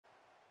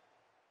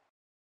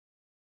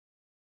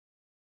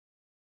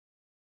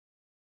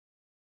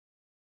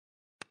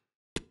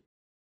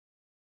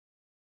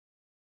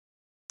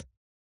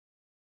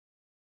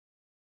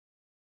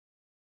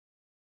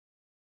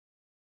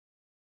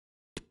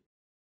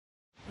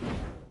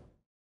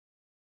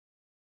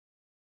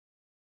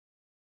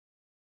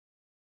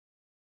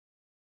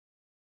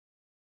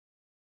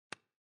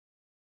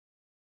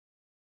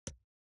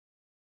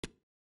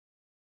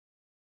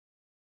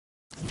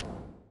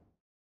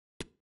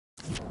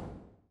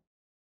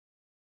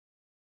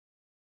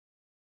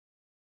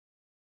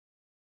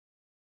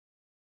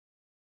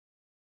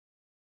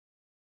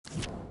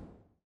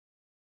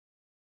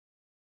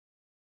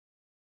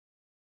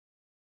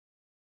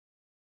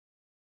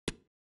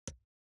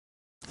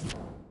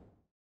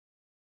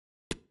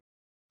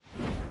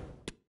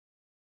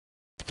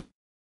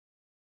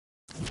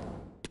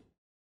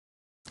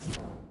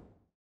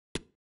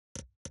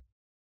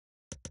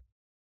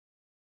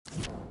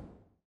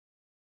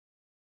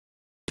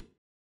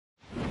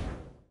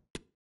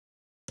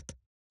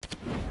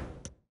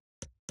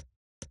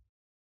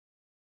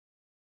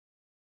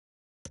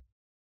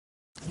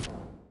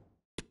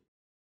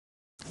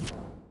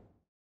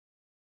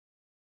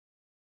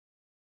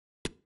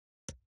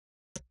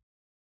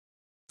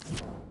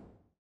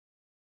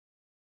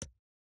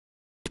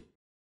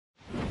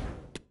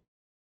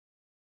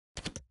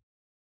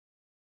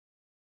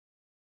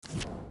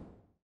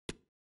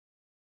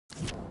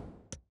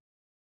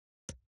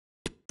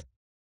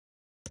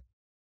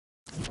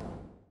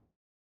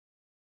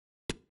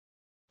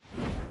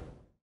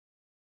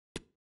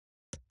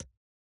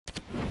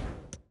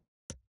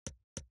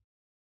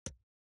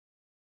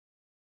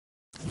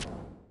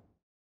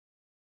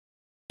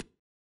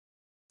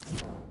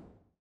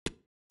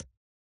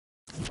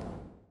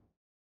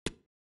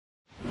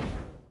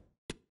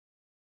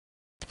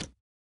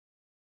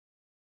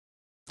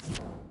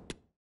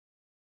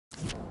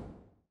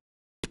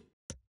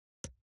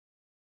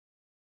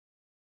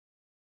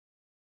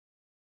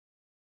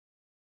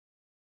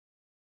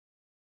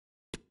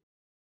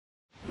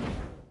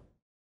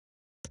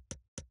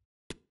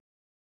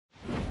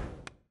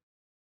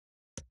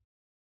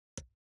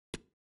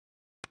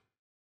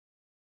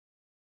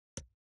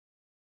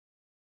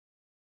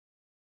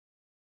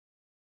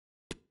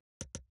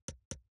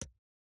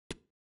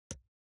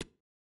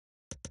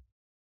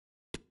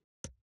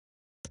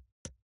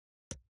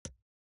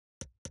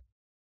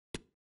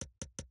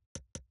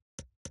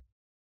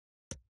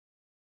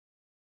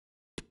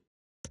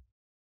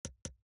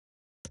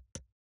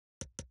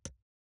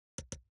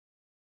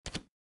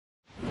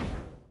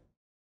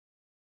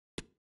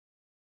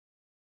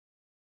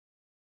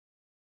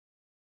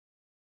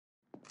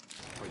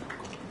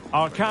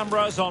Our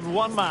cameras on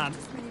one man,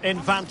 in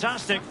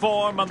fantastic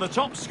form and the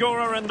top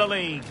scorer in the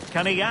league.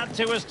 Can he add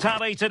to his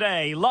tally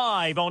today,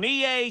 live on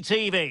EA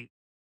TV?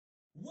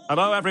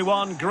 Hello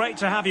everyone, great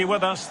to have you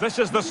with us. This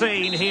is the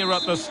scene here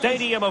at the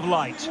Stadium of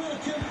Light.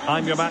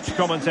 I'm your match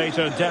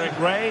commentator Derek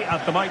Ray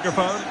at the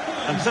microphone,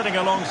 and sitting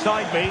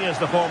alongside me is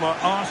the former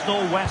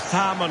Arsenal, West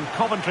Ham and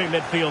Coventry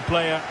midfield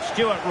player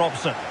Stuart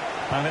Robson.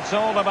 And it's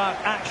all about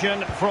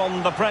action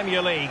from the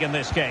Premier League in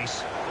this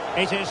case.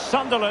 It is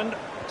Sunderland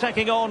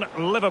taking on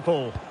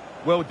Liverpool.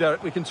 Well,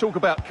 Derek, we can talk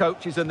about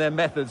coaches and their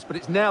methods, but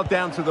it's now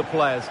down to the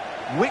players.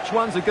 Which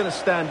ones are going to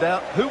stand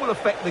out, who will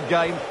affect the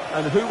game,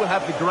 and who will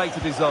have the greater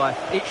desire?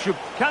 It should...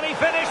 Can he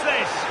finish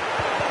this?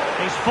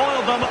 He's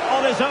foiled them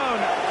on his own.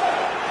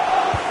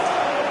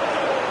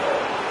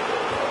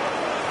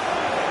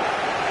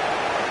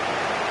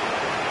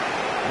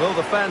 Well,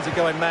 the fans are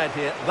going mad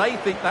here. They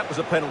think that was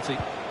a penalty.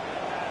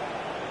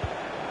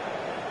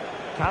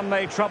 Can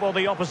they trouble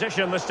the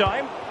opposition this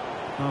time?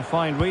 A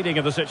fine reading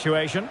of the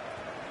situation.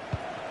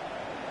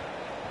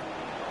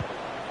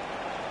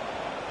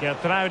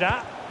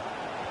 Gertruida.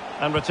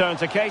 And return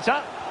to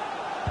Keita.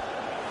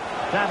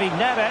 David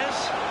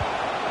Neres.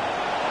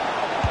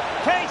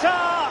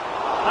 Keita!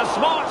 A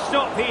smart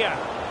stop here.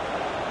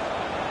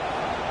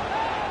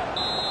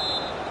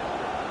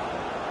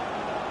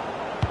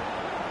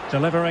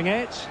 Delivering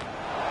it.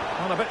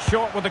 Well, a bit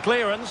short with the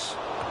clearance.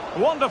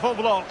 Wonderful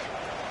block.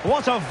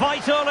 What a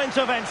vital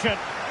intervention.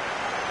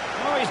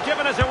 Oh, he's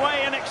given us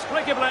away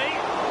inexplicably.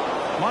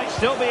 Might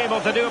still be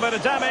able to do a bit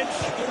of damage.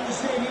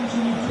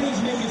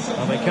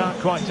 Well, they can't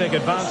quite take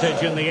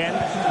advantage in the end.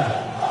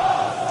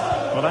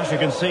 Well, as you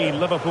can see,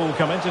 Liverpool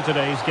come into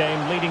today's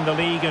game leading the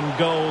league in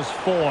goals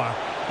 4.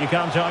 You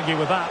can't argue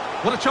with that.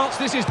 What a chance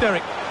this is,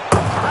 Derek.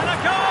 And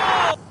a goal!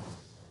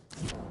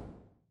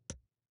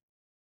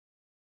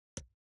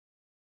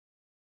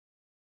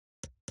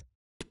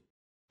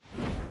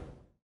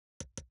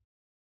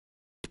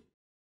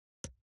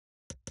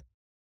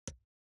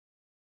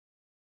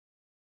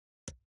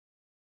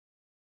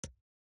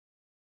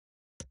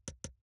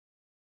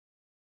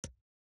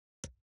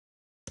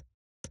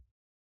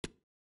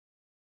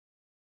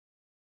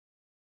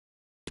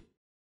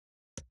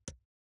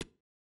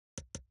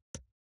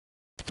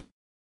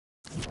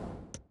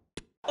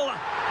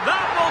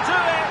 That will do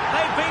it.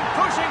 They've been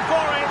pushing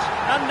for it,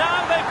 and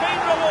now they've been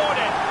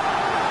rewarded.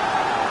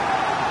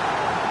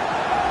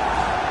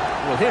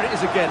 Well, here it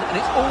is again, and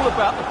it's all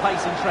about the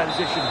pace in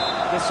transition.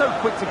 They're so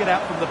quick to get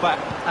out from the back,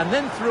 and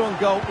then through on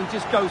goal, he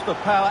just goes for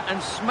power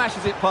and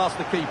smashes it past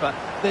the keeper.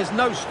 There's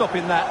no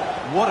stopping that.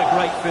 What a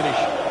great finish.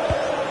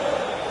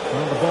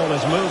 Well, the ball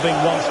is moving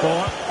once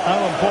more.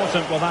 How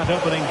important will that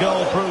opening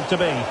goal prove to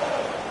be?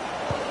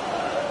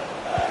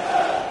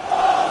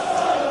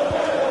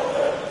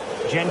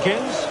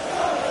 Jenkins.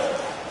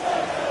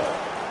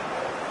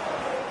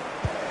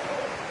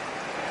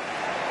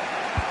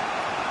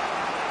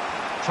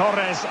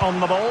 Torres on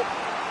the ball.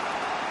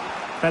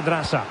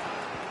 Pedraza.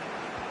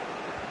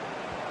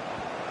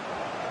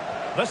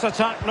 This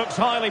attack looks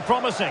highly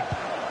promising,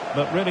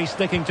 but really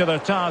sticking to their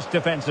task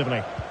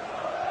defensively. And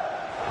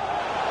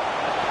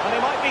he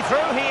might be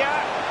through here.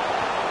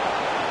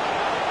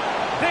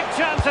 Big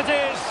chance it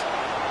is.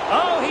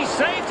 Oh, he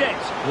saved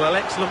it. Well,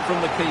 excellent from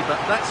the keeper.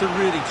 That's a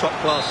really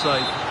top-class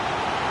save.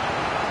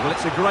 Well,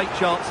 it's a great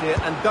chance here,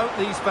 and don't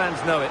these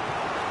fans know it?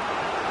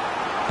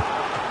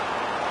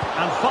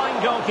 And fine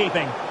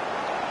goalkeeping.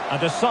 A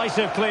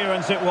decisive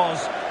clearance it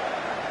was.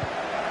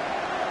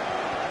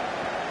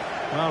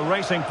 Well,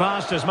 racing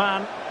past his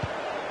man.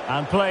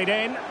 And played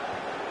in.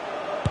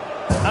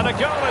 And a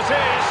goal it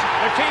is.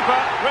 The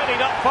keeper really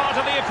not part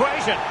of the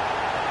equation.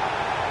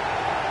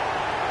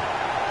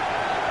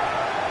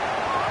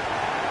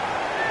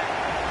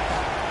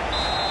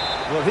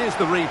 Well, here's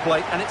the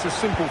replay, and it's a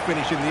simple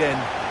finish in the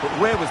end. But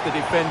where was the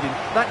defending?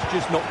 That's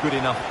just not good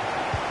enough.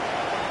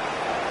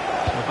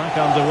 We're back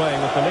underway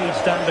with the lead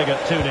standing at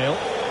 2-0.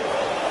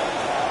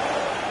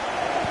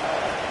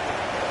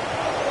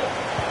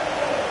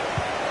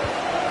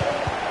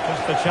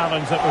 Just the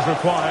challenge that was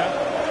required.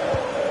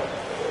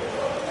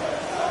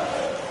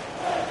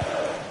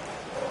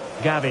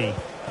 Gavi.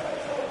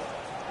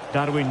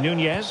 Darwin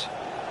Núñez.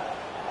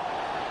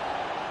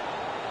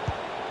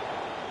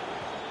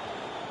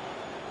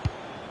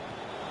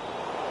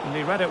 And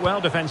he read it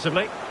well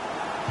defensively.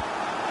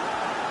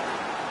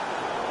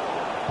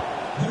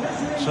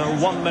 So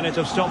 1 minute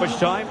of stoppage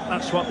time.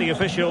 That's what the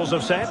officials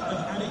have said.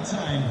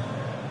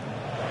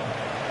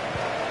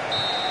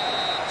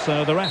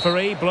 So the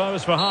referee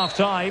blows for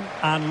half-time,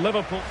 and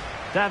Liverpool...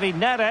 David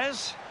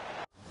Neres.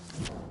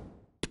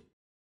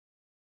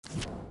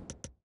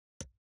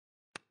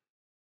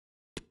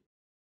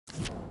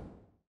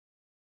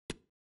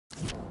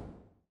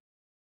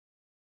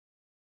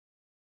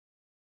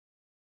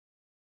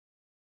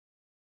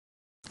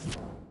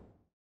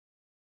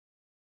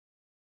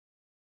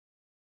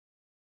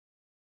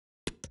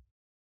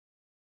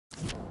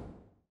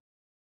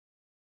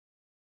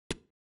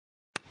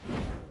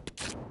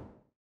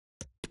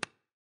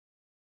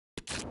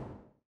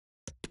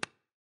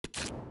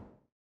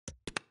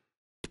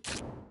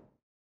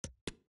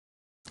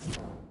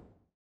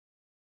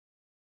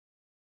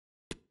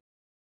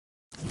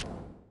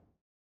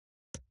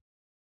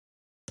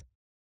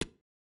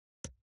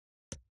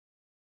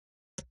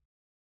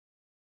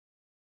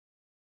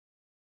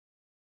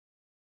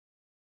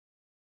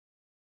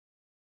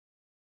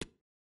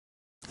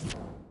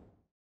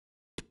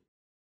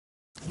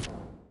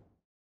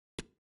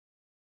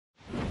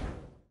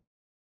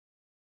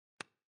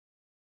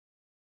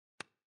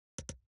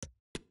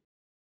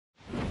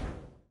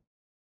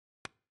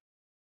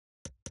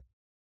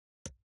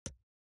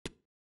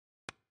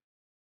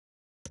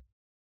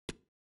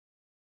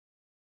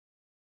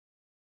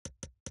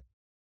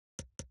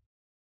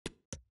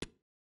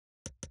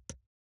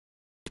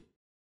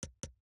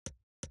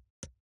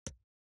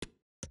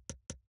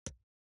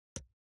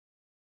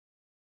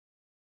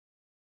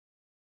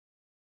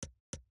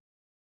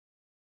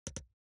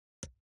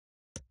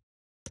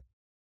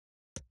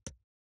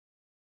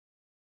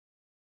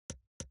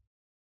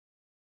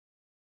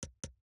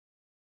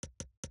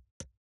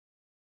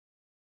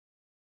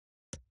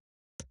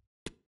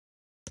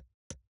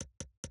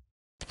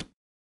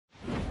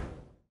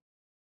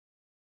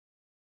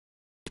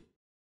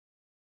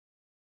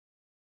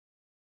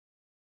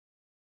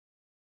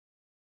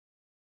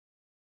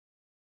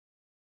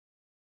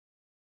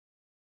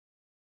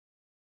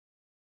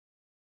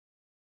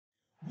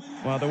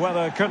 Well, the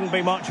weather couldn't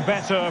be much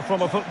better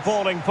from a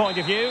footballing point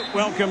of view.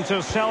 Welcome to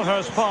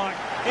Selhurst Park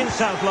in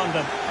South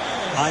London.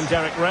 I'm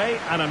Derek Ray,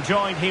 and I'm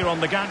joined here on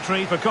the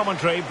gantry for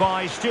commentary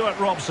by Stuart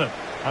Robson.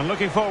 I'm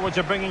looking forward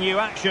to bringing you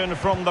action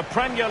from the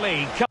Premier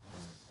League.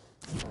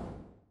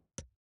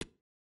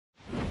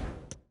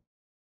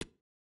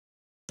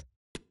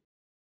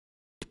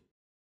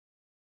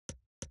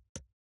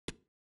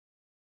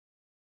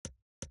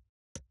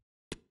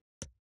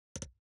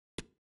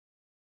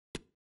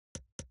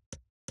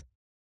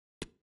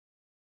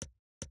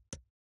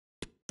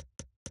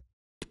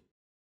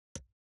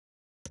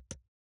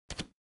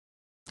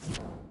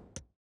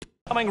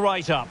 Coming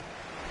right up,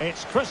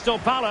 it's Crystal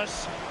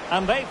Palace,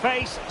 and they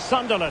face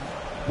Sunderland.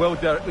 Well,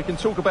 Derek, we can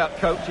talk about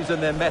coaches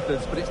and their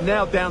methods, but it's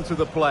now down to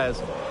the players.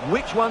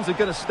 Which ones are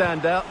going to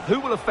stand out, who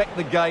will affect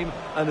the game,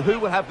 and who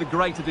will have the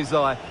greater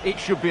desire? It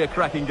should be a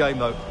cracking game,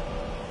 though.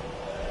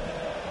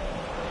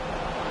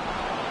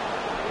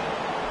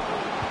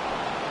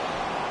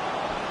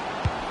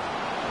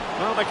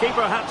 Well, the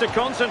keeper had to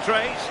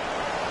concentrate.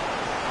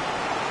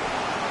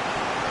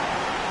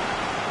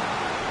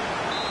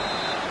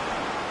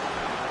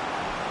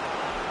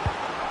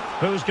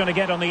 Who's going to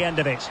get on the end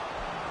of it?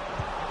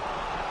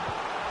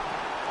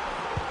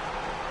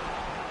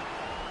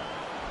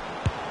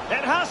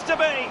 It has to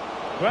be.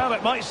 Well,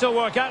 it might still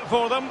work out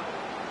for them.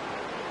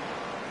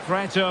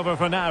 Threat over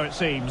for now, it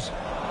seems.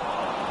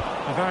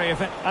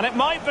 And it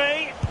might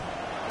be.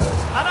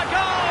 And a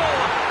goal!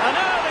 An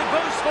early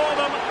boost for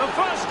them. The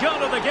first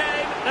goal of the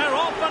game. They're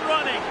off and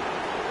running.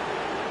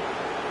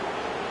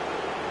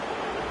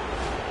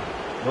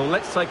 Well,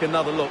 let's take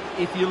another look.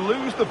 If you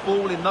lose the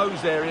ball in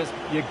those areas,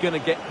 you're going to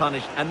get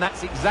punished. And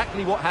that's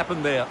exactly what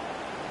happened there.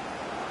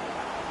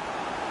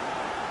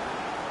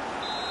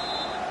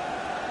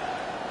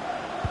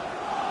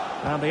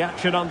 And the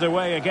action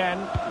underway again.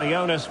 The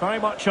onus very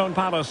much on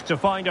Palace to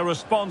find a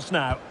response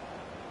now.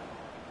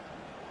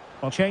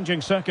 Well, changing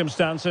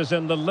circumstances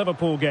in the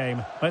Liverpool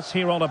game. Let's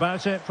hear all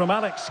about it from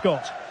Alex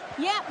Scott.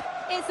 Yep,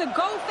 it's a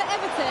goal for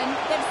Everton.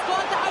 They've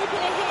scored the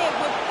opener here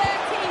with 13...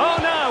 Oh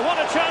no, what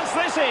a chance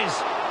this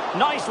is!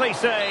 Nicely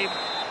saved.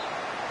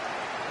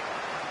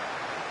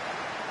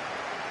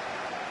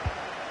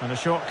 And a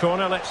short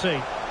corner, let's see.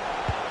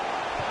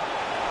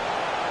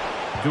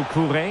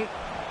 Doucouré.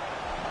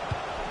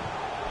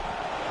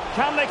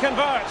 Can they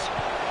convert?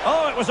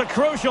 Oh, it was a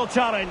crucial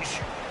challenge.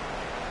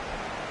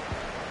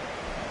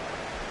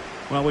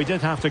 Well, we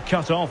did have to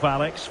cut off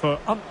Alex for...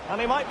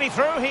 and he might be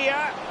through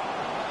here.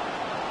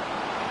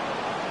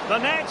 The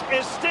net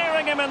is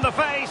staring him in the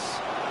face.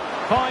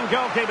 Fine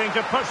goalkeeping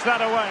to push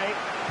that away.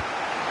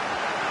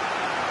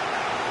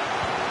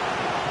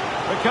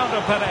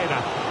 Ricardo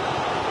Pereira.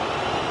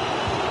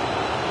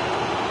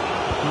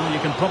 Well, you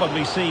can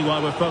probably see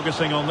why we're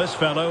focusing on this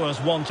fellow as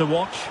one to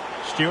watch.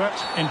 Stuart,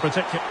 in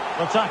particular.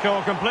 The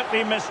tackle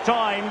completely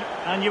mistimed,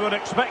 and you would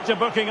expect a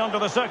booking under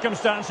the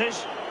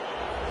circumstances.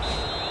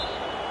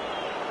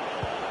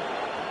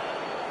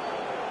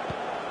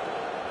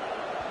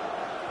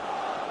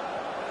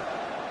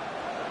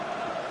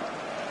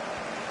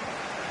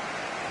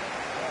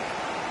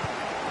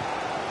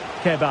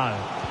 Kebal.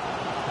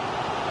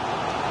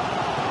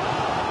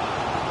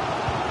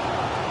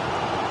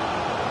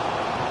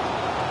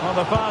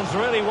 Well, the fans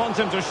really want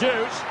him to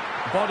shoot.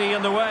 Body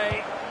in the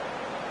way.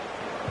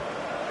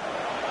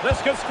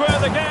 This could square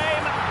the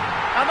game.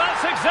 And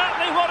that's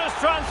exactly what has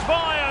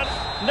transpired.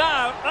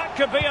 Now, that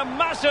could be a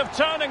massive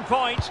turning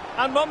point,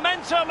 and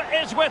momentum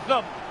is with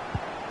them.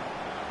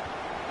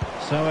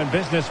 So in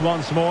business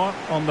once more,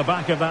 on the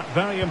back of that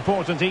very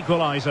important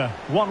equaliser.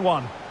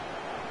 1-1.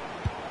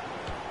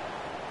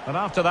 And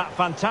after that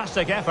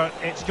fantastic effort,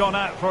 it's gone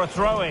out for a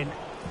throw-in.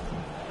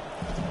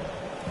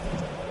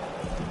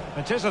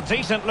 It is a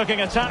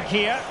decent-looking attack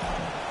here.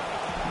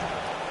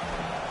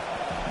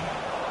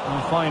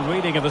 A fine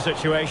reading of the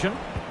situation.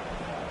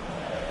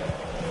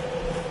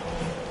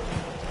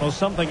 Well,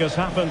 something has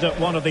happened at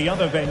one of the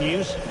other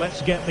venues.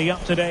 Let's get the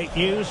up-to-date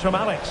news from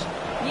Alex.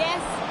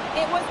 Yes,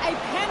 it was a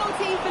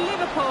penalty for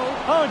Liverpool.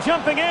 Oh,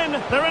 jumping in.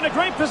 They're in a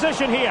great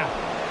position here.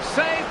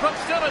 Save, but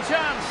still a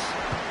chance.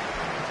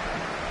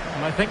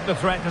 And I think the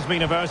threat has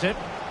been averted.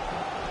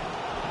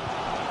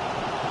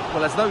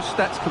 Well, as those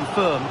stats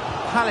confirm,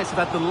 Palace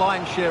have had the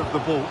lion's share of the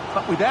ball,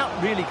 but without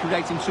really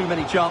creating too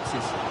many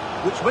chances,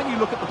 which when you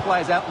look at the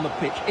players out on the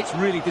pitch, it's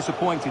really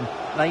disappointing.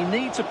 They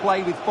need to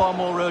play with far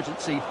more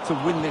urgency to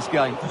win this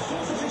game.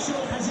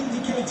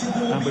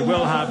 And we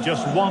will have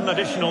just one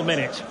additional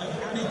minute.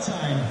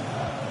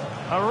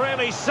 A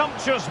really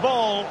sumptuous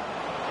ball.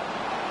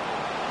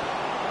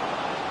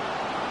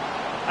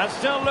 And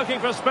still looking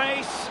for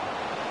space.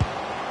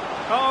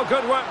 Oh,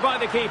 good work by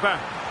the keeper.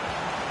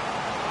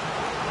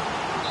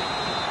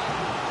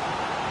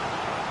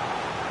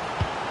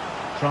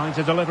 Trying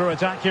to deliver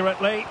it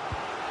accurately.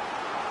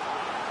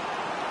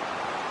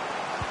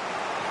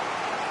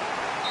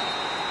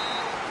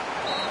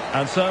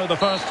 And so the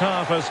first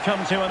half has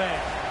come to an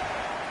end.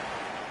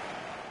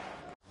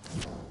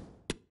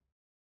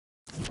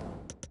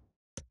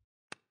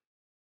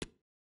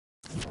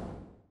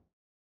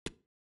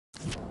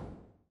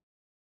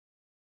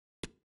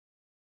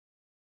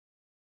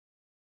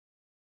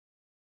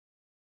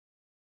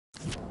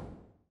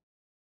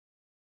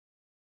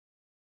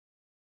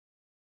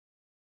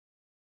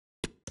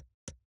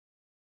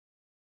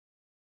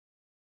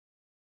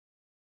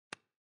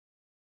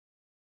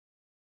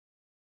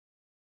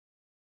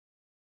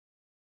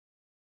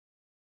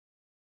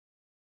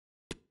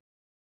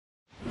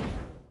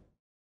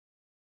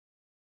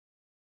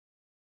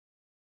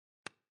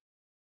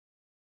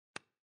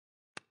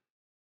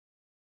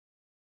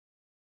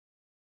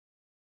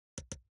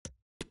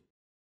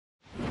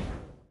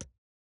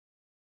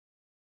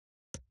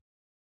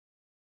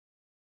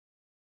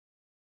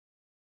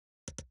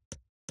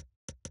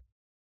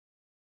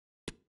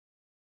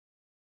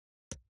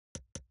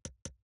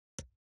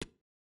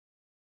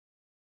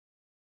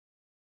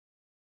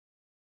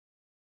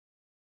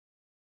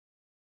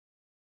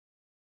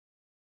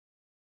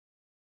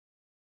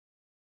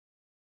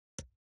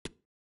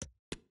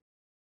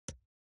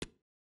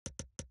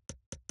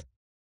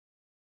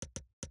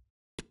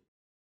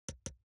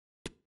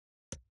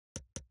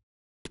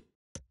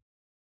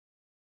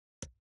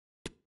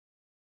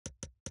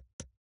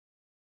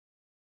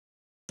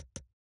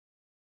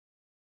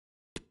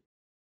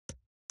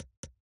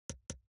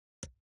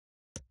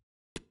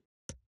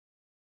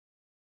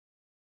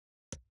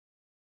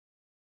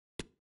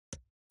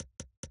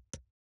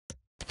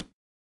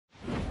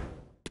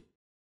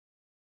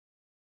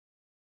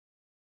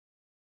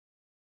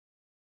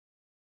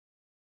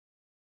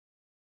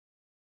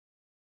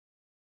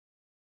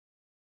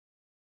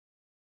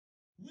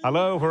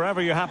 Hello,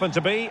 wherever you happen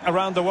to be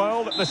around the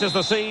world. This is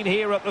the scene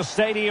here at the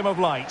Stadium of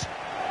Light.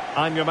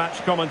 I'm your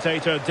match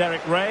commentator,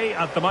 Derek Ray,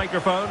 at the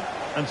microphone.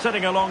 And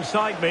sitting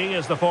alongside me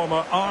is the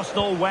former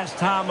Arsenal, West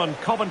Ham and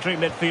Coventry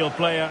midfield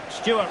player,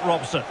 Stuart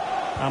Robson.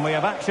 And we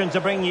have action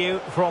to bring you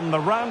from the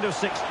round of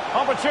 6.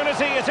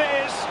 Opportunity it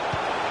is!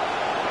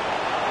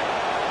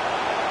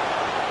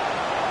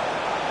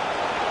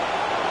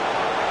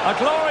 A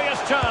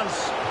glorious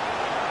chance.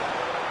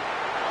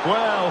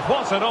 Well,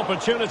 what an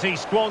opportunity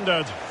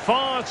squandered.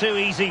 Far too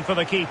easy for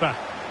the keeper.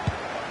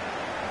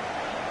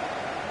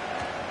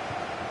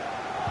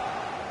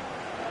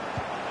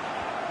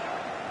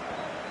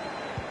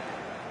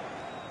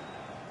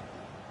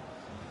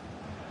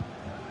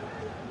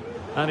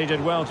 And he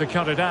did well to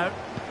cut it out.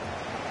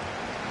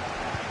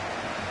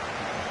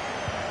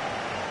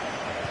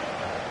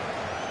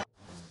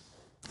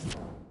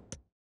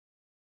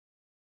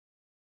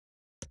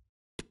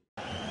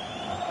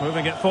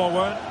 Moving it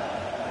forward.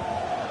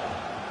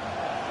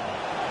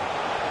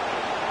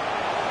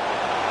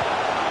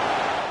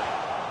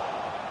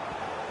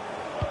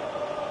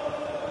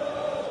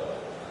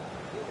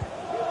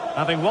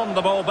 Having won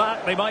the ball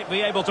back, they might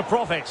be able to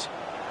profit.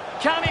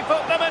 Can he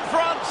put them in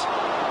front?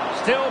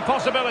 Still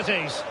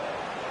possibilities.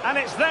 And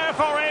it's there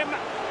for him.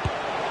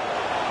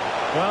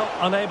 Well,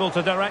 unable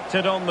to direct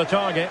it on the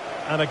target.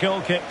 And a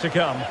goal kick to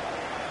come.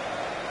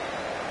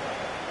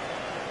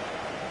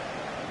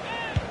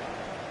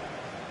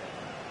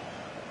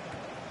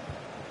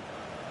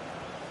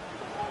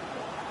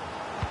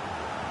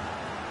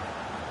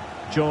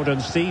 Jordan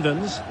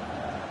Stevens.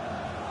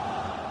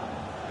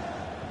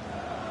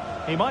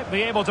 He might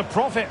be able to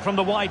profit from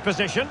the wide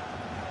position.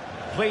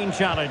 Clean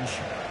challenge.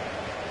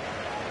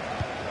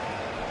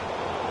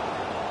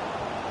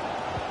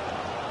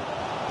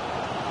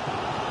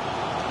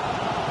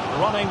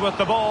 Running with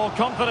the ball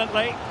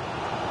confidently.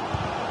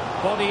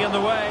 Body in the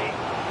way.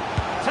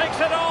 Takes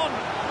it on.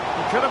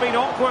 It could have been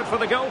awkward for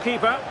the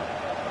goalkeeper.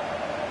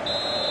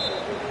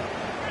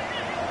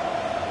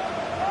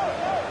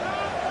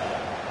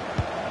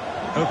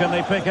 Who can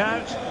they pick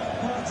out?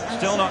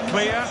 Still not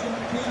clear.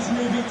 Please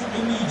move it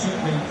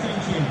immediately.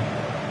 Thank you.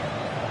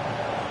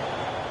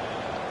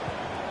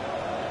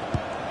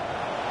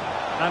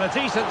 And a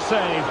decent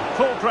save.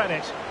 Full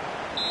credit.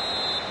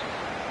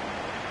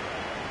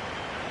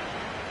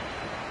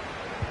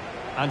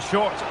 And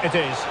short it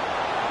is.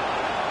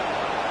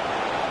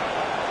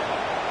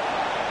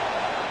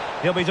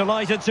 He'll be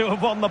delighted to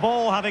have won the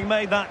ball, having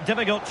made that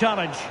difficult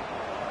challenge.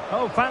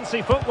 Oh,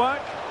 fancy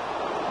footwork.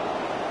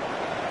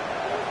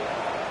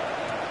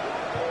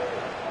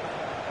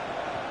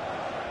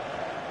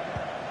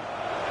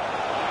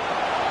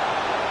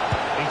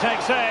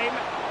 Takes aim.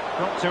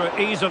 Got to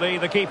it easily,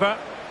 the keeper.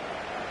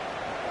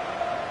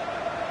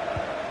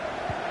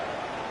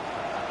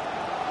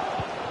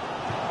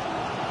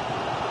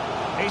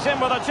 He's in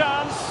with a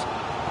chance.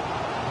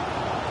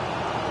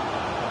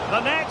 The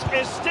net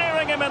is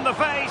staring him in the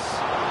face.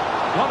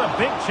 What a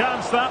big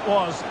chance that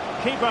was.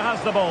 Keeper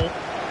has the ball.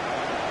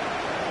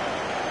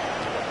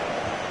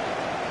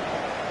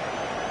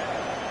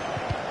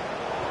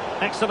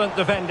 Excellent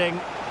defending.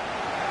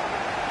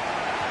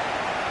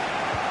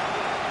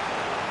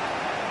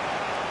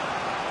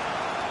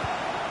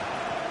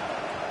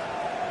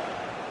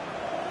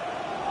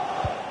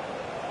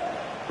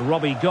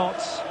 Robbie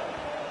Gotts.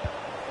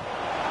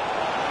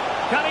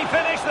 Can he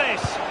finish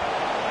this?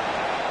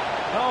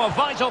 Oh, a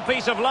vital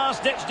piece of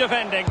last-ditch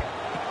defending.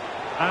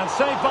 And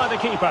saved by the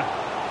keeper.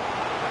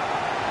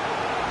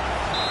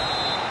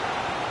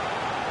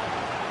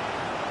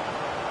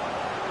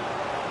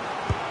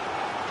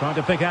 Trying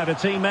to pick out a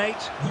teammate.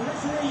 The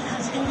referee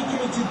has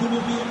indicated there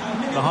will be a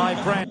minute. The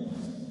high press.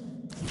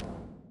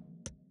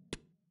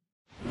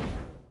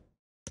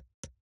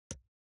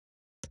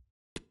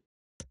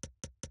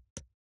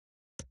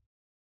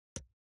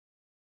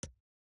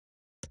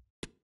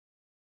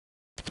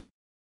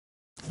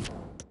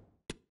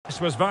 This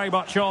was very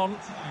much on.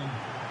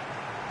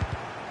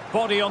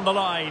 Body on the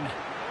line.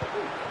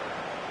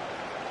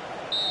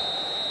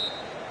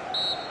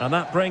 And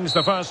that brings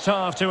the first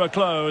half to a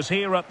close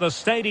here at the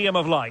Stadium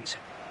of Light.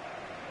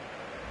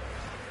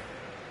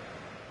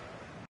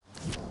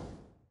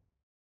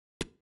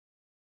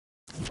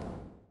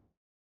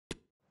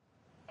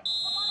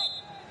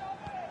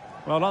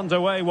 Well,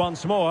 underway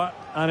once more,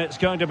 and it's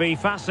going to be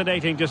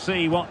fascinating to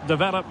see what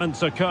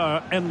developments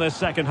occur in this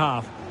second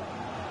half.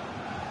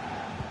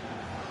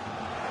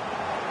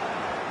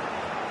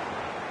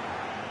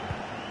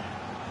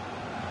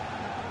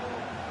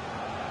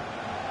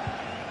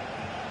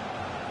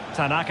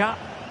 Tanaka.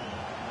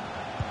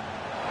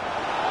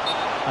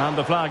 And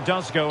the flag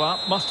does go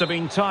up. Must have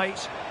been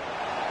tight.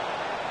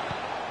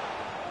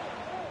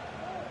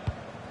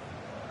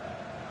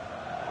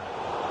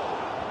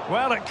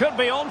 Well, it could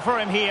be on for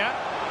him here.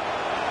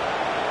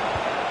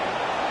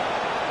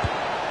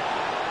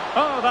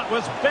 Oh, that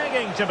was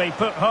begging to be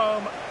put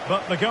home,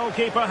 but the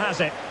goalkeeper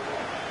has it.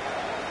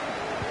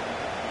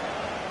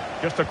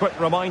 Just a quick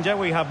reminder,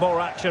 we have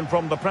more action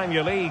from the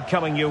Premier League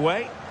coming your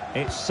way.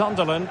 It's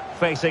Sunderland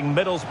facing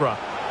Middlesbrough.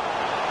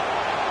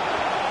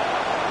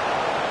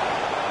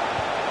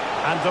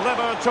 And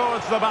delivered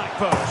towards the back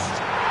post.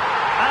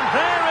 And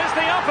there is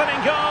the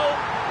opening goal.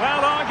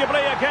 Well,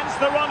 arguably against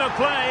the run of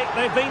play,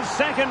 they've been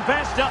second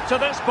best up to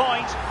this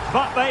point,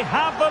 but they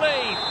have the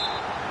lead.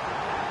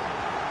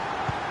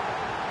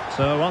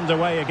 So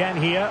underway again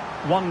here,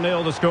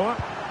 1-0 the score.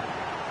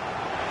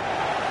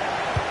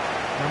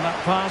 And that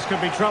pass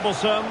could be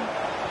troublesome.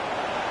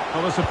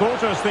 Well, the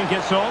supporters think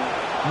it's on.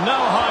 No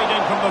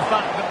hiding from the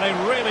fact that they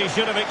really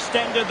should have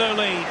extended their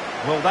lead.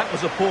 Well, that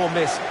was a poor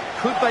miss.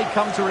 Could they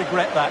come to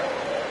regret that?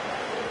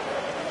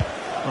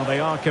 Well, they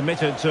are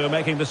committed to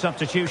making the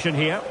substitution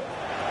here.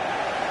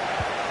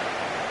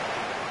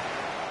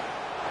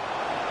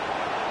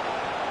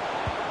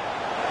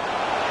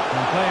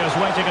 And players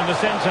waiting in the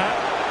centre.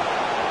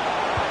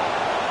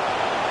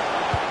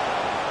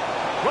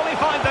 Will he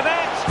find the net?